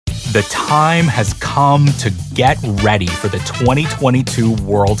The time has come to get ready for the 2022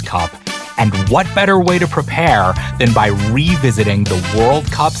 World Cup. And what better way to prepare than by revisiting the World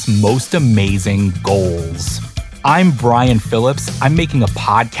Cup's most amazing goals? I'm Brian Phillips. I'm making a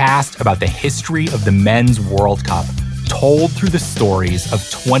podcast about the history of the Men's World Cup, told through the stories of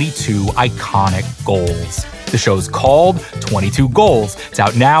 22 iconic goals. The show's called 22 Goals. It's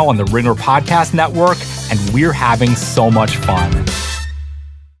out now on the Ringer Podcast Network, and we're having so much fun.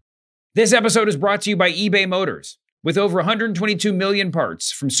 This episode is brought to you by eBay Motors. With over 122 million parts,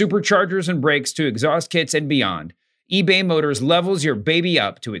 from superchargers and brakes to exhaust kits and beyond, eBay Motors levels your baby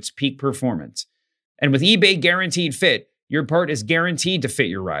up to its peak performance. And with eBay Guaranteed Fit, your part is guaranteed to fit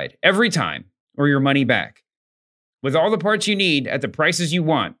your ride every time, or your money back. With all the parts you need at the prices you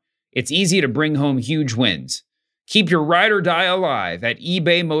want, it's easy to bring home huge wins. Keep your ride or die alive at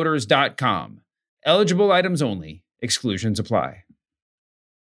ebaymotors.com. Eligible items only. Exclusions apply.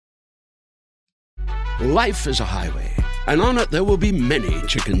 Life is a highway, and on it there will be many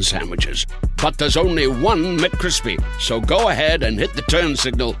chicken sandwiches. But there's only one McCrispy. So go ahead and hit the turn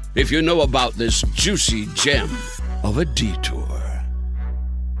signal if you know about this juicy gem of a detour.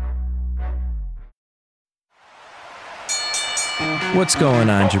 What's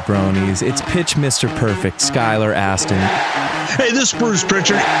going on, jabronis? It's Pitch Mr. Perfect, Skylar Aston. Hey, this is Bruce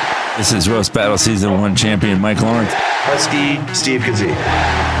Pritchard. This is Roast Battle Season 1 champion Mike Lawrence. Husky Steve Kazee.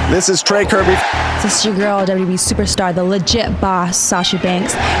 This is Trey Kirby. This is your girl, WWE superstar, the legit boss, Sasha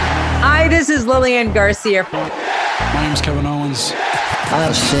Banks. Hi, this is Lillian Garcia. My name is Kevin Owens.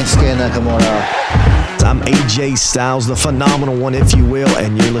 I'm Shinsuke Nakamura. I'm AJ Styles, the phenomenal one, if you will,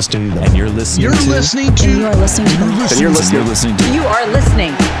 and you're listening to them. And you're listening to... You are listening to... You are listening to... You are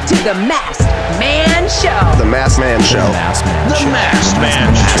listening to The Masked Man Show. The Masked Man Show. The Masked Man Show. The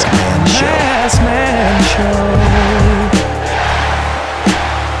Masked Man Show. Masked Man Show.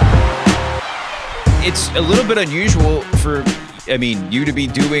 It's a little bit unusual for, you to be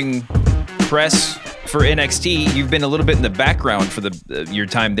doing press for NXT. You've been a little bit in the background for your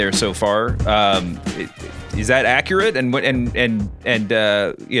time there so far. Is that accurate? And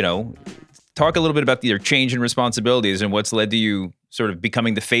talk a little bit about your change in responsibilities and what's led to you sort of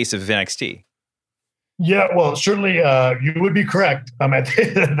becoming the face of NXT. Yeah, well, certainly you would be correct. That's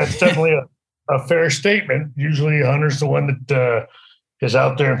definitely a fair statement. Usually Hunter's the one that is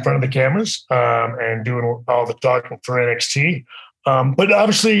out there in front of the cameras and doing all the talking for NXT. But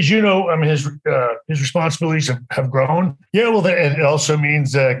obviously, as you know, his responsibilities have grown. Yeah, well, it also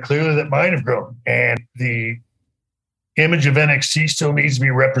means clearly that mine have grown, and the image of NXT still needs to be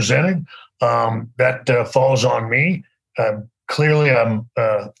represented. That falls on me. Clearly, I'm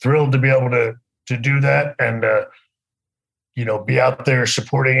thrilled to be able to do that and be out there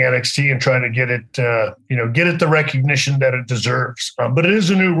supporting NXT and trying to get it the recognition that it deserves. But it is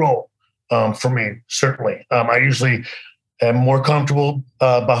a new role for me, certainly. I usually am more comfortable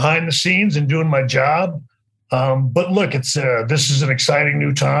behind the scenes and doing my job. But look, this is an exciting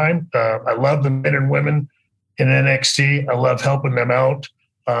new time. I love the men and women in NXT. I love helping them out.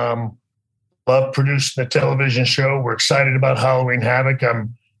 Love producing the television show. We're excited about Halloween Havoc.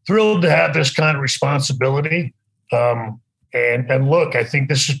 I'm thrilled to have this kind of responsibility. And look, I think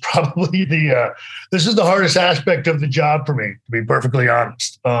this is probably the hardest aspect of the job for me, to be perfectly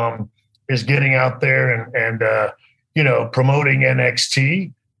honest, is getting out there and promoting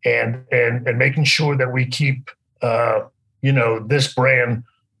NXT and making sure that we keep, this brand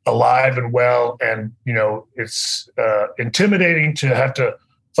alive and well. And, it's intimidating to have to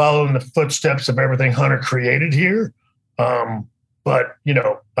follow in the footsteps of everything Hunter created here. But,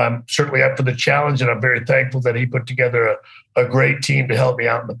 I'm certainly up for the challenge, and I'm very thankful that he put together a great team to help me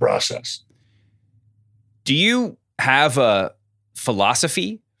out in the process. Do you have a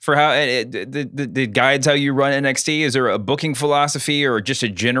philosophy for how it guides how you run NXT? Is there a booking philosophy or just a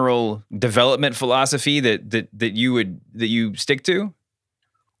general development philosophy that you stick to?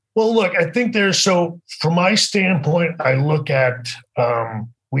 Well, look, I think from my standpoint, I look at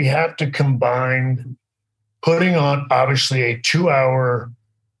we have to combine putting on obviously a 2-hour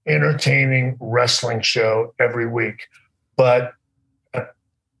entertaining wrestling show every week, but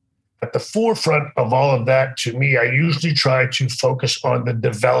at the forefront of all of that, to me, I usually try to focus on the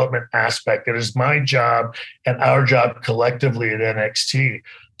development aspect. It is my job and our job collectively at NXT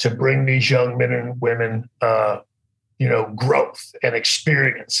to bring these young men and women, growth and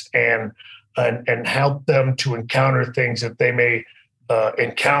experience and help them to encounter things that they may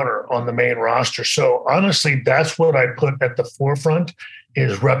encounter on the main roster. So honestly, that's what I put at the forefront,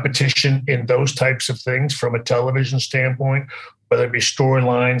 is repetition in those types of things from a television standpoint, whether it be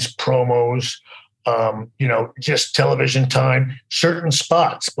storylines, promos, just television time, certain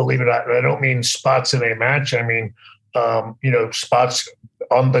spots, believe it or not. I don't mean spots in a match. I mean, spots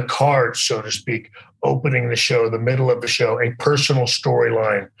on the card, so to speak, opening the show, the middle of the show, a personal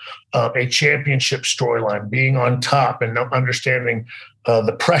storyline, a championship storyline, being on top and understanding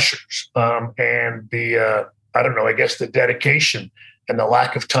the pressures and the, the dedication and the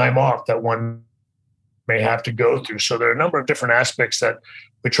lack of time off that one may have to go through. So there are a number of different aspects that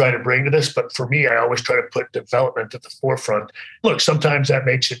we try to bring to this. But for me, I always try to put development at the forefront. Look, sometimes that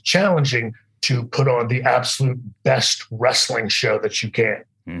makes it challenging to put on the absolute best wrestling show that you can.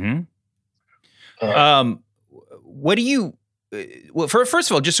 Mm-hmm. What do you, first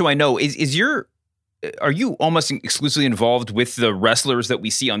of all, just so I know, are you almost exclusively involved with the wrestlers that we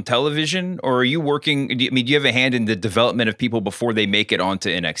see on television, or are you working, do you have a hand in the development of people before they make it onto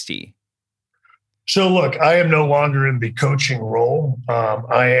NXT? So look, I am no longer in the coaching role.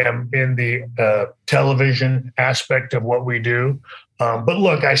 I am in the television aspect of what we do. But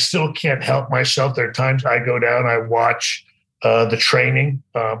look, I still can't help myself. There are times I go down, I watch the training.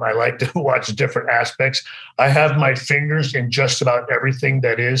 I like to watch different aspects. I have my fingers in just about everything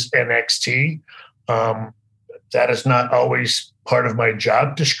that is NXT. That is not always part of my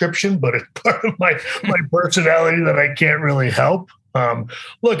job description, but it's part of my personality that I can't really help.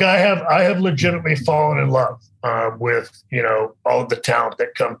 Look, I have legitimately fallen in love with, all of the talent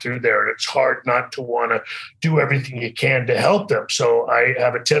that come through there. And it's hard not to want to do everything you can to help them. So I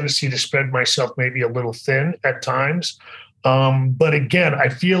have a tendency to spread myself maybe a little thin at times. But again, I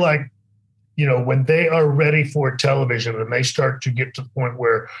feel like, when they are ready for television and they start to get to the point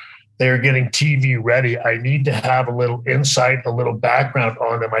where they're getting TV ready, I need to have a little insight, a little background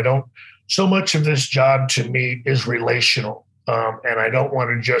on them. So much of this job to me is relational. And I don't want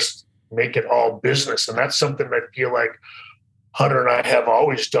to just make it all business. And that's something that I feel like Hunter and I have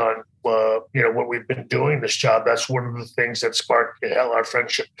always done. When we've been doing this job, that's one of the things that sparked our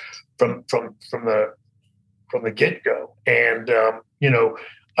friendship from the get-go. And,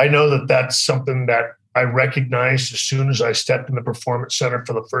 I know that that's something that I recognized as soon as I stepped in the Performance Center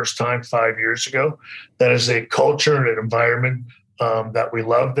for the first time 5 years ago. That is a culture and an environment that we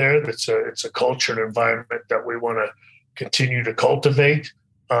love there. It's a culture and environment that we want to continue to cultivate.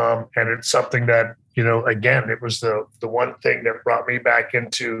 And it's something that, again, it was the one thing that brought me back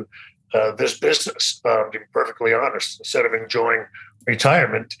into this business, to be perfectly honest. Instead of enjoying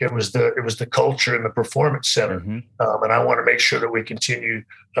retirement, it was the culture in the Performance Center. Mm-hmm. And I want to make sure that we continue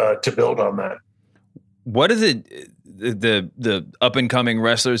to build on that. What do the up and coming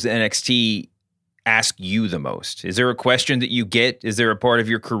wrestlers at NXT ask you the most? Is there a question that you get? Is there a part of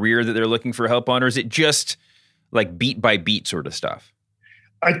your career that they're looking for help on, or is it just like beat by beat sort of stuff?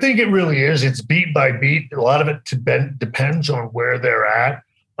 I think it really is. It's beat by beat. A lot of it depends on where they're at.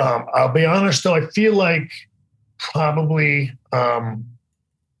 I'll be honest, though, I feel like probably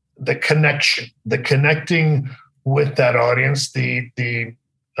the connecting with that audience, the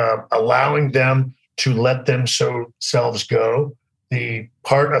allowing them to let themselves go, the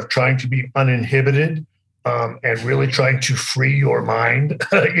part of trying to be uninhibited and really trying to free your mind,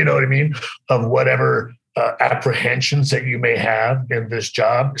 you know what I mean, of whatever apprehensions that you may have in this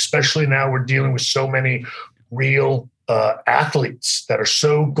job. Especially now we're dealing with so many real athletes that are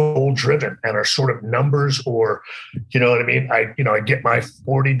so goal driven and are sort of numbers, or, you know what I mean? I get my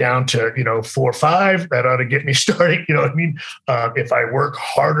 40 down to, 4 or 5, that ought to get me started. You know what I mean? If I work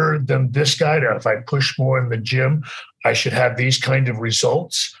harder than this guy, if I push more in the gym, I should have these kind of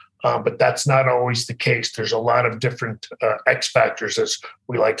results. But that's not always the case. There's a lot of different X factors, as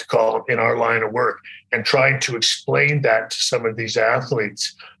we like to call them, in our line of work. And trying to explain that to some of these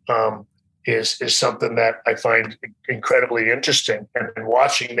athletes is something that I find incredibly interesting. And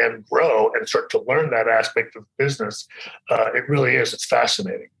watching them grow and start to learn that aspect of business, it really is. It's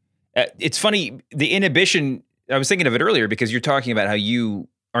fascinating. It's funny, the inhibition, I was thinking of it earlier because you're talking about how you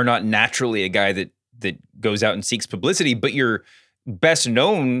are not naturally a guy that goes out and seeks publicity, but you're best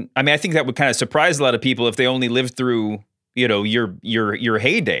known. I mean, I think that would kind of surprise a lot of people if they only lived through, your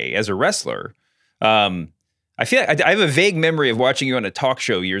heyday as a wrestler. I feel like I have a vague memory of watching you on a talk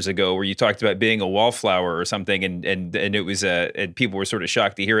show years ago where you talked about being a wallflower or something, and it was and people were sort of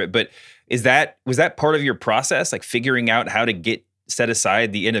shocked to hear it. But was that part of your process, like figuring out how to set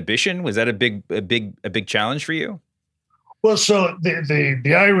aside the inhibition? Was that a big challenge for you? Well, so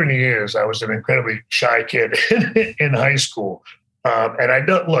the irony is, I was an incredibly shy kid in high school. And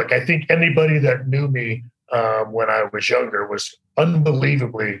I think anybody that knew me when I was younger was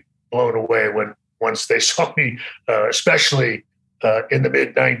unbelievably blown away once they saw me, especially in the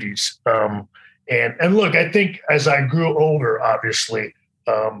mid 90s. And look, I think as I grew older, obviously,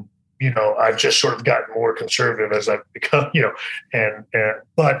 I've just sort of gotten more conservative as I've become,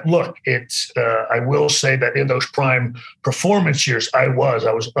 but look, it's, I will say that in those prime performance years, I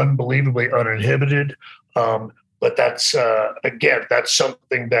was unbelievably uninhibited. But that's, again, that's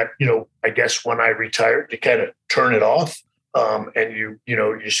something that, I guess when I retired, you kind of turn it off. And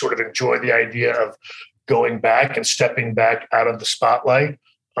you sort of enjoy the idea of going back and stepping back out of the spotlight.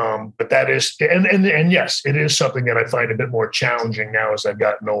 But that is, and yes, it is something that I find a bit more challenging now as I've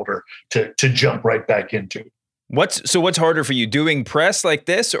gotten older to jump right back into. What's harder for you, doing press like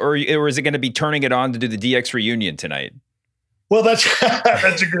this, or is it going to be turning it on to do the DX reunion tonight? Well, that's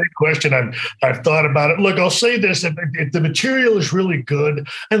a great question. I've thought about it. Look, I'll say this: if the material is really good,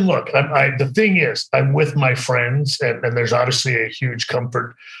 and look, the thing is, I'm with my friends, and there's obviously a huge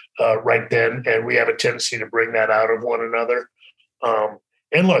comfort right then, and we have a tendency to bring that out of one another.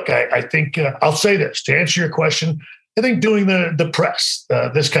 And look, I think I'll say this to answer your question. I think doing the press,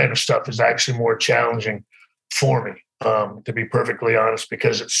 this kind of stuff, is actually more challenging for me, to be perfectly honest,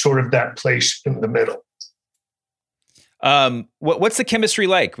 because it's sort of that place in the middle. What's the chemistry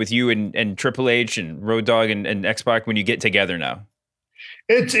like with you and Triple H and Road Dogg and X-Pac when you get together now?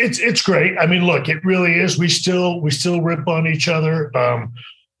 It's great. I mean, look, it really is. We still rip on each other.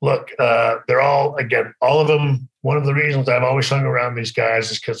 Look, they're all of them. One of the reasons I've always hung around these guys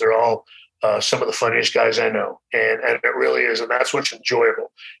is because they're all some of the funniest guys I know, and it really is, and that's what's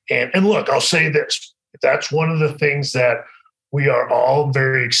enjoyable. And look, I'll say this: that's one of the things that we are all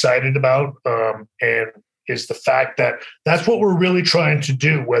very excited about, and is the fact that that's what we're really trying to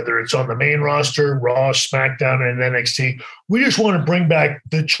do, whether it's on the main roster, Raw, SmackDown, and NXT. We just want to bring back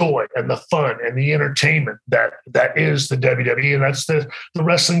the joy and the fun and the entertainment that is the WWE, and that's the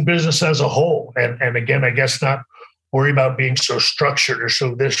wrestling business as a whole. And again, I guess not worry about being so structured or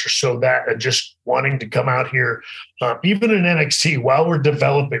so this or so that, and just wanting to come out here, even in NXT, while we're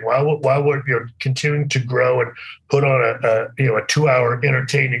developing, while we're continuing to grow and put on a 2-hour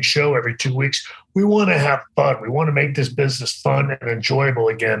entertaining show every 2 weeks. We want to have fun. We want to make this business fun and enjoyable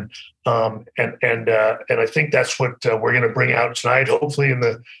again. And I think that's what we're going to bring out tonight, hopefully in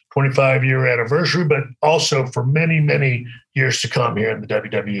the 25-year anniversary, but also for many, many years to come here in the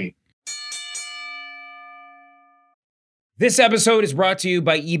WWE. This episode is brought to you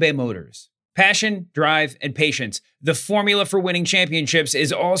by eBay Motors. Passion, drive, and patience. The formula for winning championships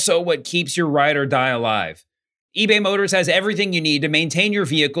is also what keeps your ride or die alive. eBay Motors has everything you need to maintain your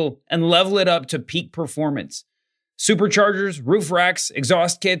vehicle and level it up to peak performance. Superchargers, roof racks,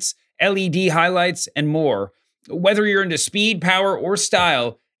 exhaust kits, LED highlights, and more. Whether you're into speed, power, or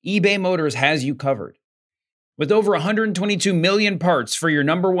style, eBay Motors has you covered. With over 122 million parts for your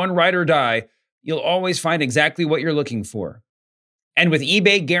number one ride or die, you'll always find exactly what you're looking for. And with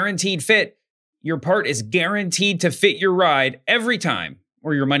eBay Guaranteed Fit, your part is guaranteed to fit your ride every time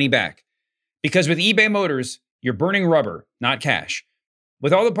or your money back. Because with eBay Motors, you're burning rubber, not cash.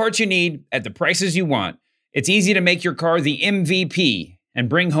 With all the parts you need at the prices you want, it's easy to make your car the MVP and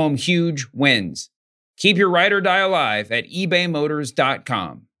bring home huge wins. Keep your ride or die alive at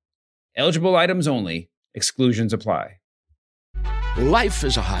ebaymotors.com. Eligible items only. Exclusions apply. Life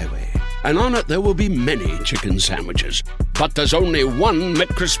is a highway, and on it there will be many chicken sandwiches. But there's only one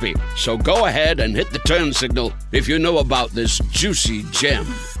McCrispy. So go ahead and hit the turn signal if you know about this juicy gem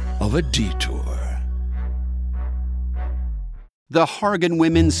of a detour. The Hargan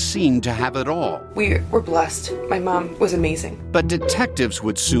women seemed to have it all. We were blessed. My mom was amazing. But detectives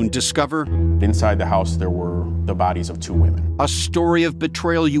would soon discover... inside the house, there were the bodies of 2 women. A story of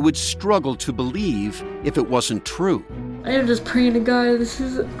betrayal you would struggle to believe if it wasn't true. I am just praying to God, this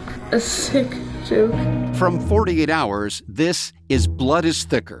is a sick joke. From 48 Hours, this is Blood is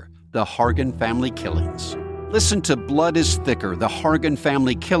Thicker, the Hargan Family Killings. Listen to Blood is Thicker, the Hargan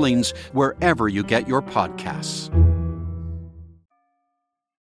Family Killings, wherever you get your podcasts.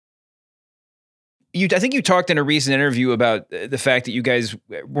 I think you talked in a recent interview about the fact that you guys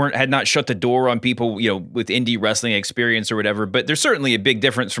had not shut the door on people, with indie wrestling experience or whatever. But there's certainly a big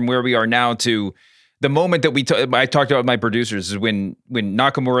difference from where we are now to the moment that I talked about with my producers is when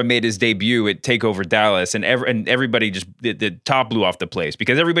Nakamura made his debut at TakeOver Dallas, and everybody just the top blew off the place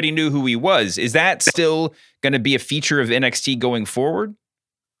because everybody knew who he was. Is that still going to be a feature of NXT going forward?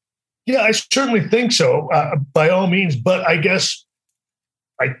 Yeah, I certainly think so. By all means, but I guess.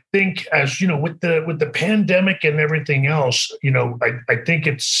 I think, as you know, with the pandemic and everything else, I think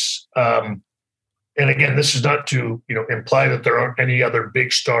it's, and again, this is not to imply that there aren't any other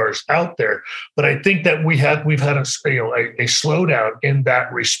big stars out there, but I think that we've had a slowdown in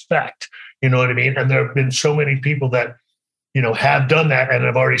that respect. You know what I mean? And there have been so many people that have done that and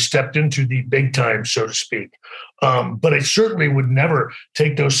have already stepped into the big time, so to speak. But I certainly would never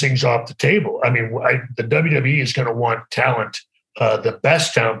take those things off the table. I mean, the WWE is going to want talent, the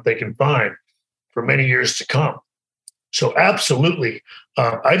best talent they can find for many years to come. So absolutely.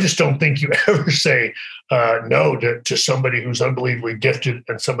 I just don't think you ever say no to somebody who's unbelievably gifted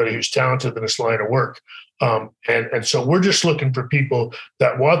and somebody who's talented in this line of work. And so we're just looking for people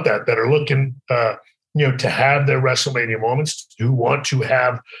that want that are looking, to have their WrestleMania moments, who want to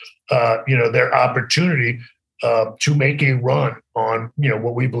have, their opportunity to make a run on,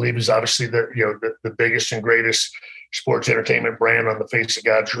 what we believe is obviously the biggest and greatest sports entertainment brand on the face of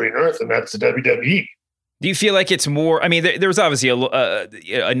God's green earth, and that's the WWE. Do you feel like it's more? I mean, there was obviously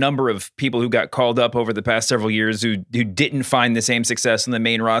a number of people who got called up over the past several years who didn't find the same success in the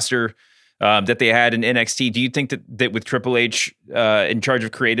main roster that they had in NXT. Do you think that with Triple H in charge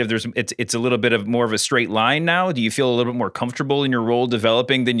of creative, it's a little bit of more of a straight line now? Do you feel a little bit more comfortable in your role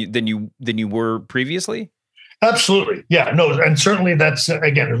developing than you were previously? Absolutely. Yeah, no. And certainly that's,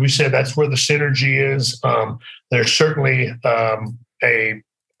 again, as we said, that's where the synergy is. There's certainly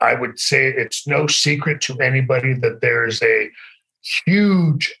I would say it's no secret to anybody that there's a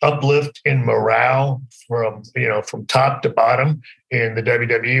huge uplift in morale from top to bottom in the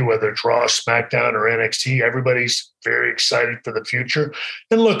WWE, whether it's Raw, SmackDown, or NXT. Everybody's very excited for the future.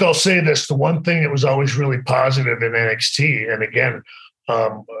 And look, I'll say this, the one thing that was always really positive in NXT, and again,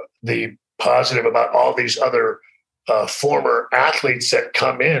 the positive about all these other former athletes that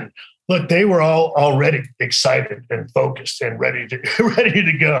come in, look, they were all already excited and focused and ready to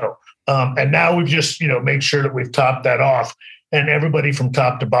go. And now we've just, made sure that we've topped that off, and everybody from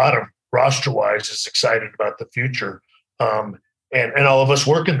top to bottom, roster-wise, is excited about the future. And all of us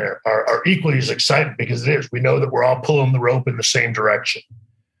working there are equally as excited, because it is. We know that we're all pulling the rope in the same direction.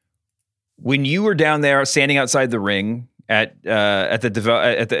 When you were down there standing outside the ring at the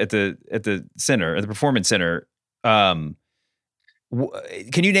center, at the Performance Center, can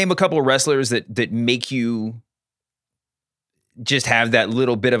you name a couple of wrestlers that make you just have that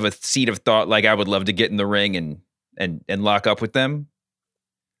little bit of a seed of thought, like I would love to get in the ring and lock up with them?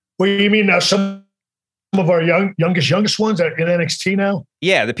 Well, you mean some of our youngest ones in NXT now?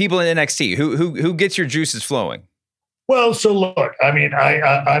 Yeah, the people in NXT. Who gets your juices flowing? Well, so look, I mean,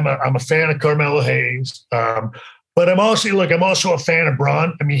 I'm a fan of Carmelo Hayes, but I'm also a fan of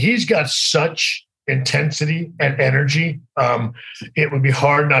Braun. I mean, he's got such intensity and energy. It would be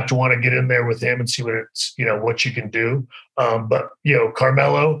hard not to want to get in there with him and see what you can do. But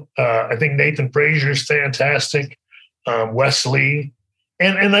Carmelo, I think Nathan Frazier is fantastic. Wes Lee,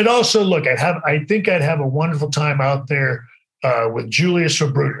 and I'd also look. I think I'd have a wonderful time out there with Julius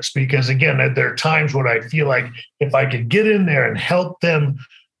or Brutus, because again, there are times when I feel like if I could get in there and help them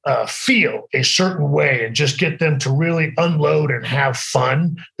feel a certain way and just get them to really unload and have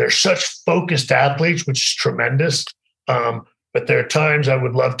fun. They're such focused athletes, which is tremendous. But there are times I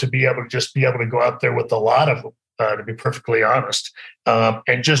would love to be able to go out there with a lot of them, to be perfectly honest,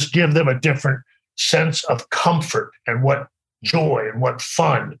 and just give them a different sense of comfort and what joy and what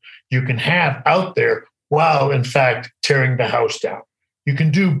fun you can have out there while, in fact, tearing the house down. You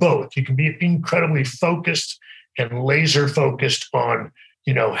can do both. You can be incredibly focused and laser focused on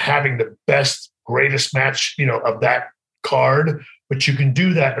having the best, greatest match, of that card, but you can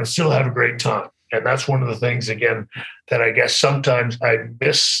do that and still have a great time. And that's one of the things, again, that I guess sometimes I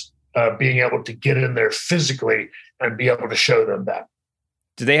miss, being able to get in there physically and be able to show them that.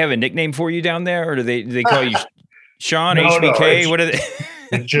 Do they have a nickname for you down there, or do they call you Shawn, no, HBK? No, what are they?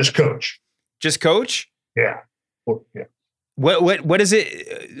 It's just Coach. Just Coach? Yeah. Yeah. What is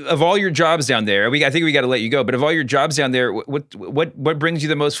it of all your jobs down there? I think we got to let you go, but of all your jobs down there, what brings you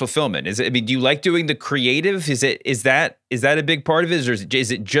the most fulfillment? Do you like doing the creative? Is that a big part of it, or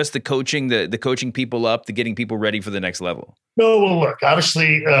is it just the coaching, the coaching people up, the getting people ready for the next level? No, well, look,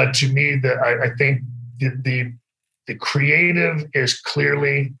 obviously, to me, I think the creative is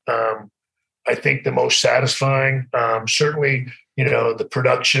clearly, I think, the most satisfying. Certainly, the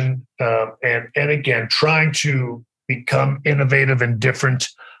production, and again, trying to become innovative and different,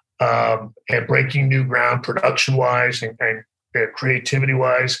 and breaking new ground production-wise and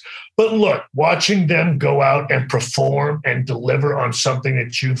creativity-wise. But look, watching them go out and perform and deliver on something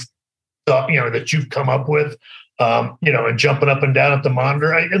that you've thought, that you've come up with, and jumping up and down at the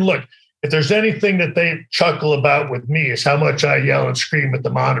monitor. And look, if there's anything that they chuckle about with me is how much I yell and scream at the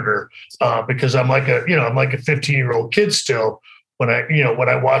monitor, because I'm like a 15-year-old kid still. When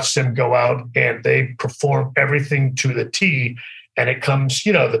I watch them go out and they perform everything to the T, and it comes,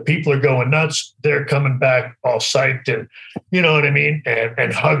 the people are going nuts. They're coming back all psyched and, you know what I mean?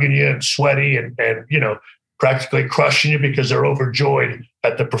 And hugging you and sweaty and practically crushing you because they're overjoyed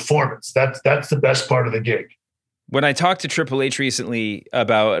at the performance. That's the best part of the gig. When I talked to Triple H recently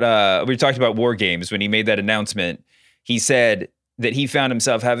about, we talked about War Games when he made that announcement, he said that he found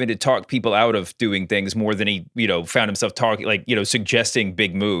himself having to talk people out of doing things more than he, found himself talking, suggesting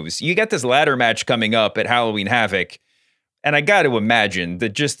big moves. You got this ladder match coming up at Halloween Havoc, and I got to imagine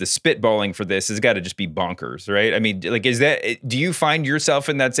that just the spitballing for this has got to just be bonkers, right? I mean, do you find yourself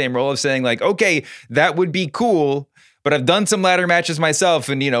in that same role of saying okay, that would be cool, but I've done some ladder matches myself,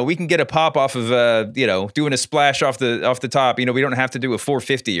 and we can get a pop off of doing a splash off the top. We don't have to do a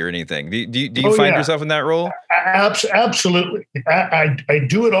 450 or anything. Do you find yourself in that role? Absolutely. I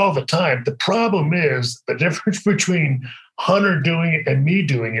do it all the time. The problem is the difference between Hunter doing it and me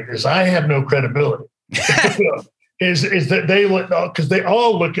doing it is I have no credibility. Is that because they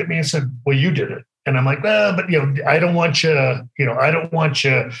all look at me and said, "Well, you did it." And I'm like, well, but I don't want you, I don't want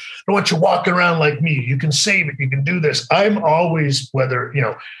you walking around like me. You can save it. You can do this. I'm always, whether,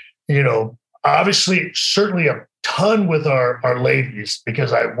 obviously, certainly a ton with our ladies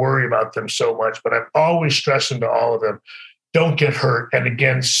because I worry about them so much, but I'm always stressing to all of them, don't get hurt. And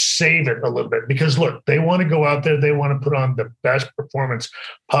again, save it a little bit because look, they want to go out there. They want to put on the best performance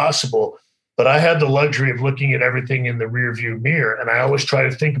possible. But I had the luxury of looking at everything in the rearview mirror, and I always try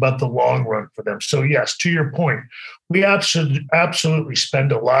to think about the long run for them. So yes, to your point, we absolutely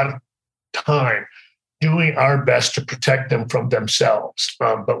spend a lot of time doing our best to protect them from themselves.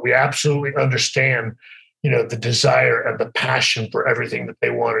 But we absolutely understand, the desire and the passion for everything that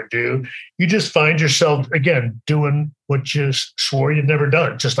they want to do. You just find yourself, again, doing what you swore you'd never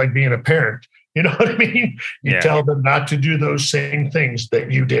done, just like being a parent. You know what I mean? You tell them not to do those same things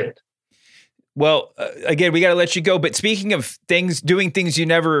that you did. Well, again, we got to let you go. But speaking of doing things you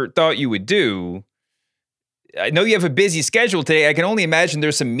never thought you would do, I know you have a busy schedule today. I can only imagine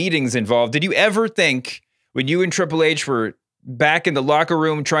there's some meetings involved. Did you ever think when you and Triple H were back in the locker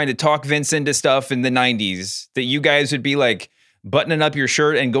room trying to talk Vince into stuff in the 90s that you guys would be buttoning up your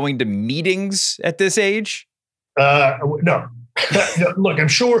shirt and going to meetings at this age? No. Look, I'm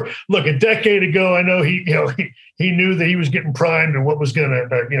sure. Look, a decade ago, I know he knew that he was getting primed and what was going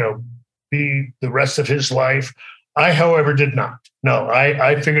to, be the rest of his life. I, however, did not. No,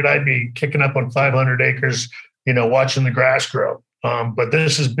 I figured I'd be kicking up on 500 acres, watching the grass grow. But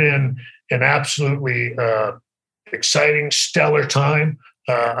this has been an absolutely exciting, stellar time.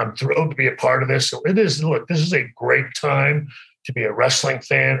 I'm thrilled to be a part of this. So it is. Look, this is a great time to be a wrestling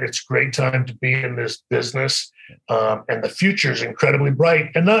fan. It's a great time to be in this business. And the future is incredibly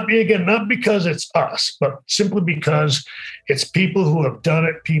bright. And not because it's us, but simply because it's people who have done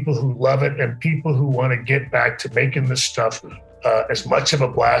it, people who love it, and people who want to get back to making this stuff as much of a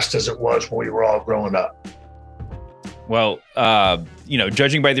blast as it was when we were all growing up. Well,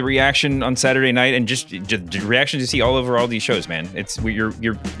 judging by the reaction on Saturday night and just the reaction you see all over all these shows, man, you're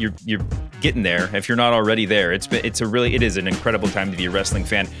getting there. If you're not already there, it is an incredible time to be a wrestling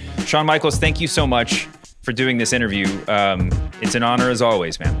fan. Shawn Michaels, thank you so much for doing this interview. It's an honor as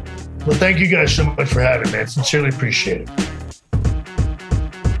always, man. Well, thank you guys so much for having me, man. Sincerely appreciate it.